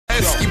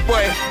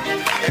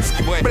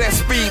Esky boy,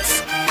 bless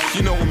beats.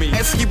 You know me.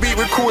 Esky beat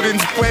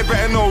recordings, boy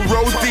better know.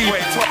 Roll deep.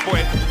 Top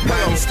boy.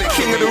 Hello,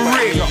 king of the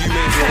ring.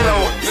 Hello.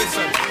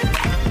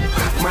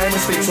 My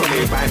mistakes are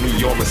made by me,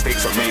 your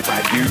mistakes are made by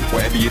you.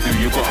 Whatever you do,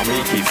 you gotta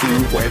make it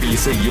through. Whatever you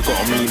say, you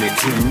gotta mean it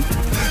too.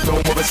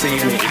 Don't bother saying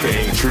it if it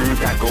ain't true.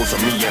 That goes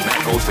for me and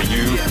that goes for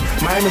you.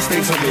 My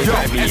mistakes are made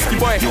by me,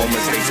 your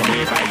mistakes are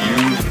made by you.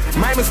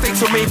 My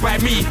mistakes are made by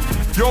me.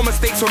 Your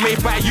mistakes were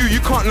made by you. You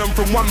can't learn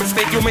from one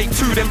mistake, you'll make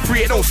two, then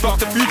three. It don't stop,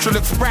 the future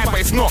looks bright, but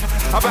it's not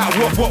about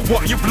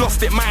what. You've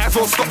lost it, might as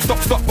well stop.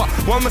 But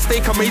one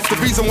mistake I made's the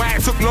reason why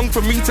it took long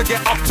for me to get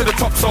up to the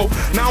top. So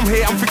now I'm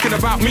here, I'm thinking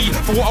about me.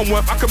 For what I'm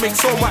worth, I can make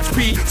so much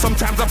P.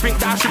 Sometimes I think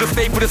that I should have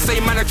stayed with the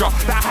same manager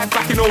that I had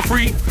back in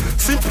 03.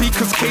 Simply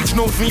cause Cage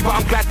knows me, but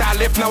I'm glad that I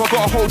left. Now I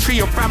got a whole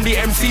tree of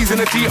family MCs in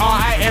a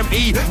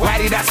GRIME.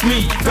 Wiley, that's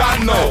me,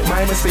 done no.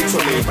 My mistakes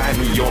were made by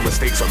me, your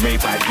mistakes are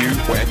made by you.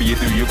 Whatever you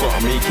do, you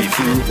gotta make it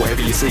through.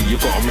 Whatever you say, you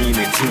gotta mean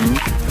it too.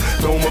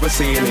 Don't bother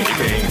saying it if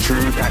it ain't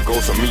true. That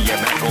goes for me and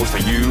that goes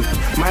for you.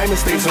 My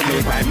mistakes are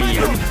made by me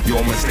and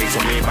your mistakes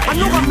are made by you. I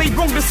know I've made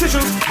wrong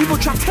decisions. People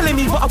try telling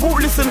me, but I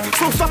won't listen.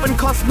 So stubborn,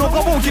 cuz no,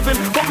 I won't give in.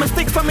 What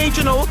mistakes I made,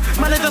 you know.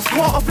 Man, it's just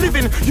part of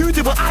living. You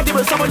did what I did,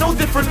 but someone no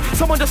different.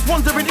 Someone just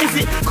wondering, is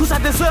it cause I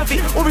deserve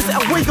it? Or is it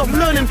a way of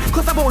learning?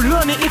 Cause I won't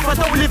learn it if I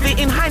don't live it.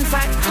 In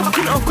hindsight, I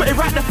couldn't have got it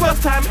right the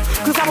first time,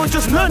 cause I was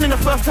just learning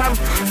the first time.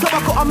 So I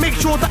gotta make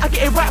sure that I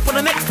get it right for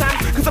the next time.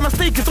 Cause a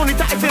mistake is only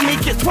that if they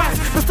make it twice.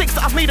 Mistakes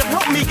that I've made have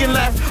helped me in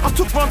life. I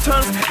took wrong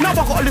turns, now I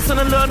gotta listen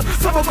and learn.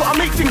 So I gotta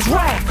make things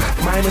right.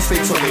 My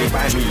mistakes are made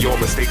by me, your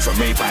mistakes are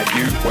made by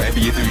you. Whatever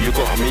you do, you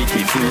gotta make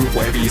it through.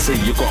 Whatever you say,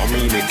 you gotta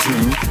mean it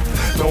too.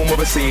 Don't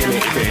bother saying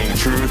it if it ain't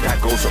true.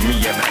 That goes for me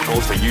and that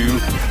goes for you.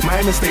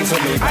 My mistakes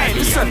are made by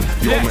me,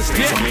 your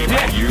mistakes are made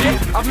by you.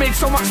 I've made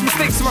so much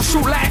mistakes in my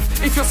short life.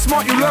 If you're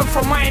smart, you learn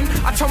from mine.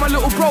 I tell my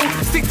little bro,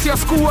 stick to your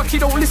schoolwork, you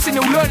don't listen,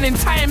 you'll learn in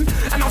time.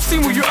 And I've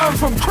seen what you earn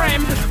from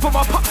crime. But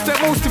my pup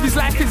spent most of his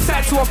life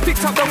inside, so I've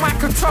picked up the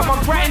mic and turned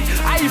my grind.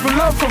 I even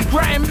learn from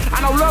grime,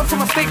 and I'll learn from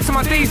mistakes till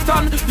my day's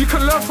done. You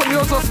can learn from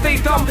yours or stay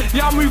dumb.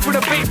 Yeah, I move with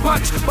a big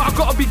punch, but I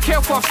gotta be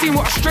careful, I've seen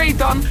what a stray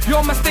done.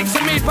 Your mistakes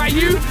are made by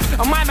you,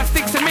 and my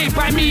mistakes are made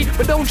by me.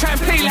 But don't try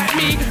and play like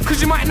me,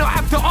 cause you might not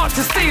have the art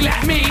to stay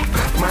like me.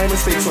 My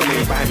mistakes are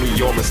made by me,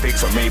 your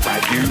mistakes are made by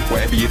you.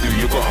 Whatever you do,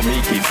 you gotta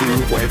make it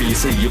through. Whatever you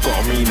say, you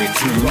gotta mean it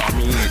too.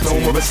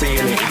 Don't bother saying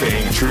it if it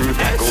ain't true.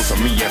 That goes for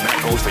me and that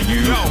goes for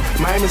you.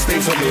 My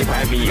mistakes are made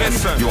by me and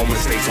your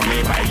mistakes are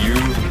made by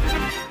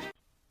you.